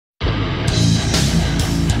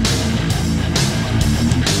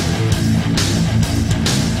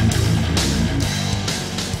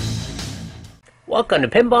Welcome to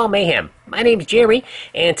Pinball Mayhem. My name is Jeremy,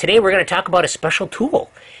 and today we're going to talk about a special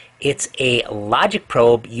tool. It's a logic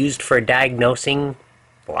probe used for diagnosing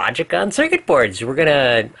logic on circuit boards. I'm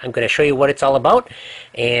gonna show you what it's all about,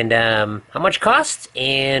 and how much it costs,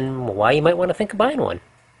 and why you might want to think of buying one.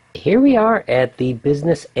 Here we are at the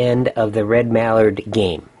business end of the Red Mallard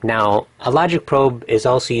game. Now, a logic probe is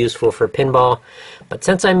also useful for pinball, but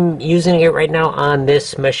since I'm using it right now on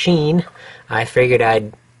this machine, I figured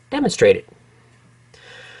I'd demonstrate it.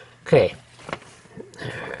 Okay.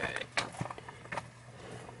 Alright.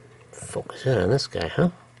 Focus in on this guy,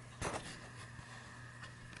 huh?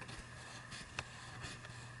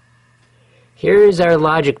 Here's our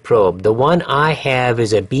logic probe. The one I have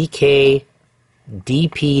is a BK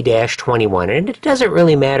DP-21, and it doesn't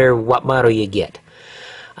really matter what model you get.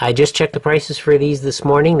 I just checked the prices for these this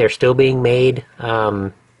morning. They're still being made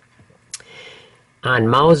on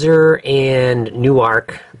Mauser and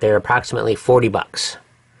Newark. They're approximately 40 bucks.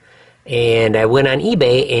 And I went on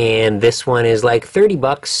eBay, and this one is like 30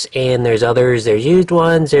 bucks, and there's others, there's used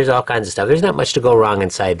ones, there's all kinds of stuff. There's not much to go wrong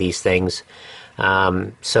inside these things.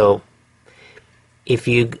 So if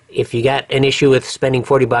you got an issue with spending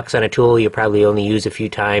 40 bucks on a tool you probably only use a few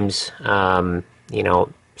times, you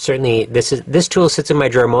know, certainly this tool sits in my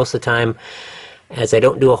drawer most of the time, as I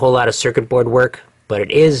don't do a whole lot of circuit board work, but it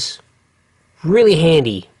is really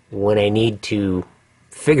handy when I need to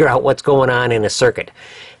figure out what's going on in a circuit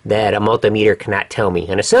that a multimeter cannot tell me.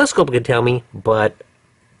 An oscilloscope can tell me, but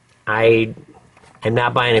I am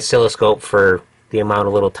not buying an oscilloscope for the amount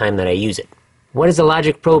of little time that I use it. What does a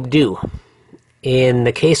logic probe do? In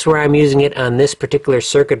the case where I'm using it on this particular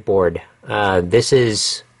circuit board, this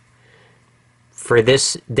is, for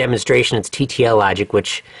this demonstration, it's TTL logic,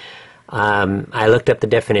 which I looked up the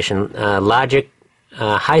definition. Logic,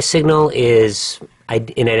 high signal is,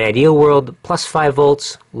 in an ideal world, plus 5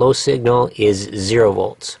 volts, low signal is 0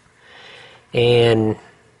 volts. And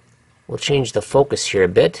we'll change the focus here a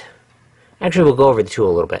bit. Actually, we'll go over the tool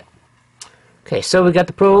a little bit. Okay, so we got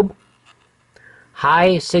the probe.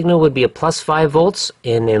 High signal would be a plus 5 volts,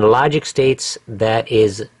 and in logic states that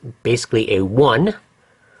is basically a 1.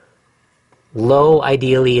 Low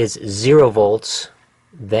ideally is 0 volts.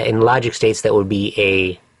 That in logic states that would be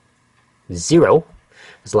a 0,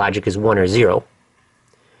 as logic is 1 or 0.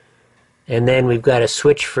 And then we've got a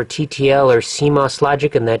switch for TTL or CMOS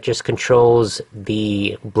logic, and that just controls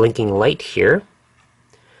the blinking light here.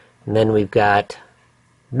 And then we've got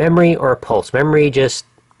memory or pulse. Memory just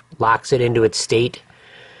locks it into its state,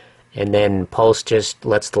 and then pulse just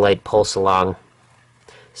lets the light pulse along.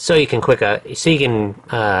 So you can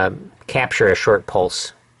capture a short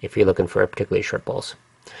pulse if you're looking for a particularly short pulse.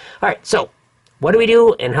 All right, so what do we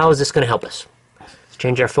do, and how is this going to help us? Let's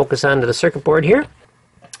change our focus onto the circuit board here.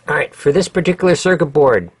 All right, for this particular circuit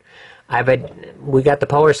board, we got the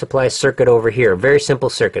power supply circuit over here. Very simple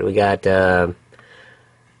circuit. We got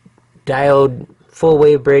diode full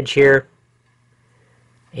wave bridge here,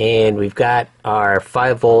 and we've got our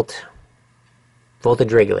 5 volt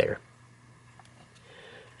voltage regulator.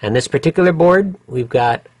 And this particular board, we've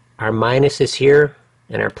got our minuses here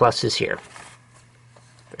and our pluses here.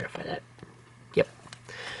 Verify that. Yep.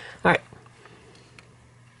 All right.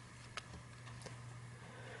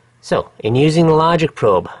 So, in using the logic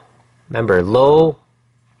probe, remember, low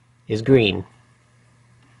is green.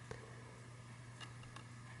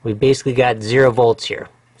 We've basically got 0 volts here.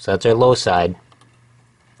 So that's our low side.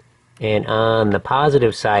 And on the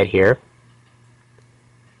positive side here,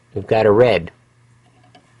 we've got a red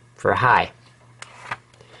for high.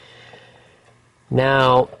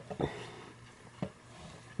 Now,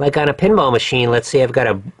 like on a pinball machine, let's say I've got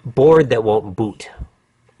a board that won't boot,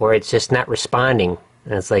 or it's just not responding.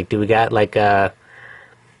 And it's like, do we got like a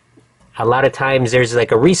lot of times there's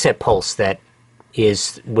like a reset pulse that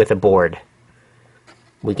is with a board.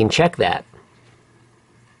 We can check that.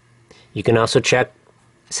 You can also check,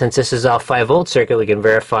 since this is all 5 volt circuit, we can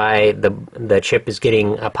verify the chip is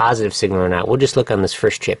getting a positive signal or not. We'll just look on this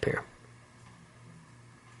first chip here.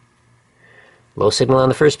 Low signal on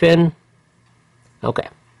the first pin. Okay.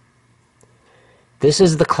 This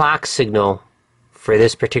is the clock signal for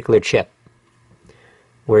this particular chip.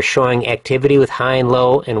 We're showing activity with high and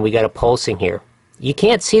low, and we got a pulsing here. You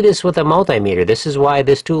can't see this with a multimeter. This is why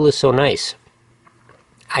this tool is so nice.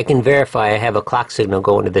 I can verify I have a clock signal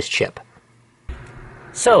going to this chip.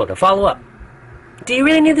 So, to follow up, do you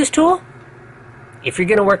really need this tool? If you're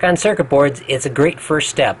going to work on circuit boards, it's a great first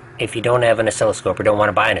step if you don't have an oscilloscope or don't want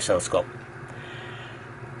to buy an oscilloscope.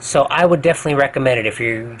 So I would definitely recommend it if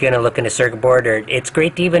you're going to look into circuit board. Or it's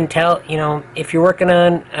great to even tell, if you're working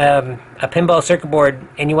on a pinball circuit board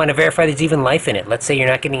and you want to verify there's even life in it. Let's say you're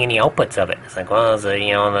not getting any outputs of it. It's like, well, is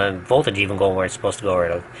the voltage even going where it's supposed to go?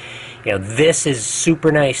 Or, this is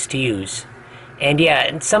super nice to use. And yeah,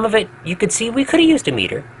 and some of it you could see we could have used a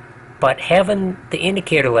meter, but having the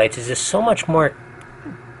indicator lights is just so much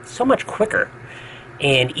quicker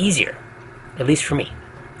and easier, at least for me.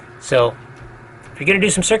 So if you're going to do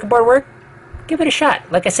some circuit board work, give it a shot.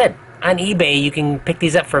 Like I said, on eBay you can pick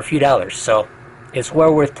these up for a few dollars, so it's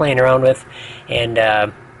well worth playing around with. And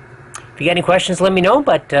if you got any questions, let me know.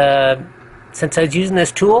 But since I was using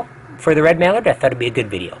this tool for the red mallard, I thought it'd be a good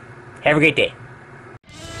video. Have a great day.